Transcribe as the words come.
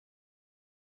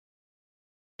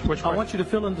Which I want you to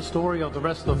fill in the story of the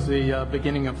rest of the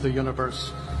beginning of the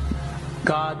universe.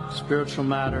 God, spiritual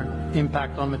matter,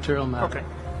 impact on material matter. Okay,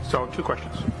 so 2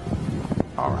 questions.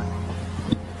 All right.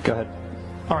 Go ahead.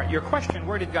 All right, your question,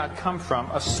 where did God come from,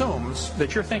 assumes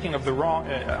that you're thinking of the wrong,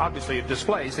 obviously it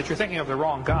displays that you're thinking of the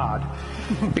wrong God,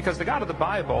 because the God of the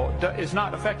Bible is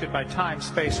not affected by time,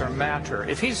 space, or matter.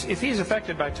 If he's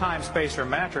affected by time, space, or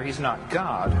matter, he's not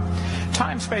God.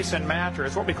 Time, space, and matter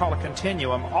is what we call a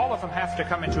continuum. All of them have to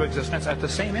come into existence at the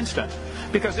same instant,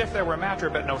 because if there were matter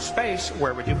but no space,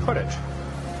 where would you put it?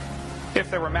 If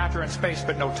there were matter and space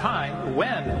but no time,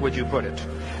 when would you put it?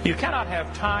 You cannot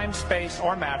have time, space,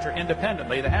 or matter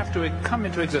independently. They have to come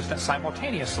into existence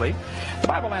simultaneously. The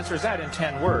Bible answers that in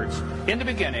 10 words. In the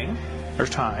beginning, there's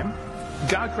time.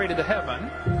 God created the heaven,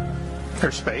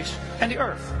 there's space, and the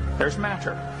earth, there's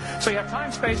matter. So you have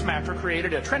time, space, matter,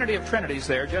 created a trinity of trinities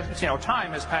there. Just,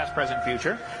 time is past, present,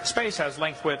 future. Space has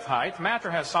length, width, height.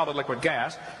 Matter has solid, liquid,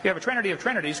 gas. You have a trinity of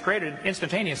trinities created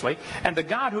instantaneously. And the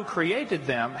God who created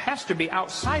them has to be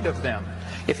outside of them.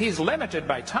 If he's limited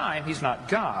by time, he's not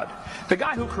God. The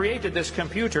guy who created this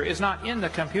computer is not in the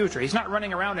computer. He's not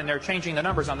running around in there changing the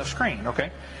numbers on the screen,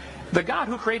 okay? The God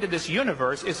who created this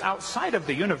universe is outside of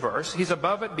the universe. He's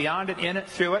above it, beyond it, in it,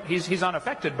 through it. He's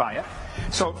unaffected by it.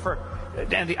 So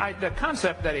the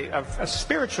concept that a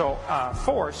spiritual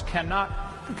force cannot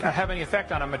have any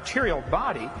effect on a material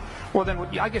body, well then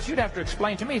I guess you'd have to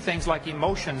explain to me things like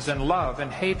emotions and love and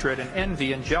hatred and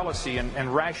envy and jealousy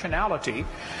and rationality.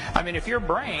 I mean, if your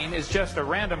brain is just a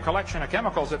random collection of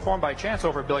chemicals that formed by chance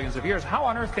over billions of years, how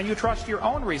on earth can you trust your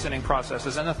own reasoning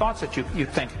processes and the thoughts that you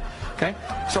think? Okay,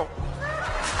 so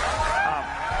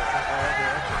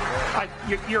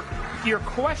your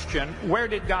question, where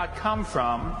did God come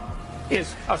from,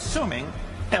 is assuming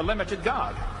a limited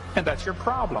God. And that's your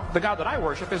problem. The God that I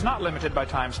worship is not limited by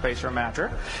time, space, or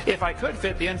matter. If I could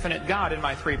fit the infinite God in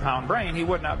my 3-pound brain, he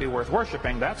would not be worth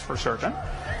worshiping, that's for certain.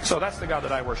 So that's the God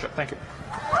that I worship. Thank you.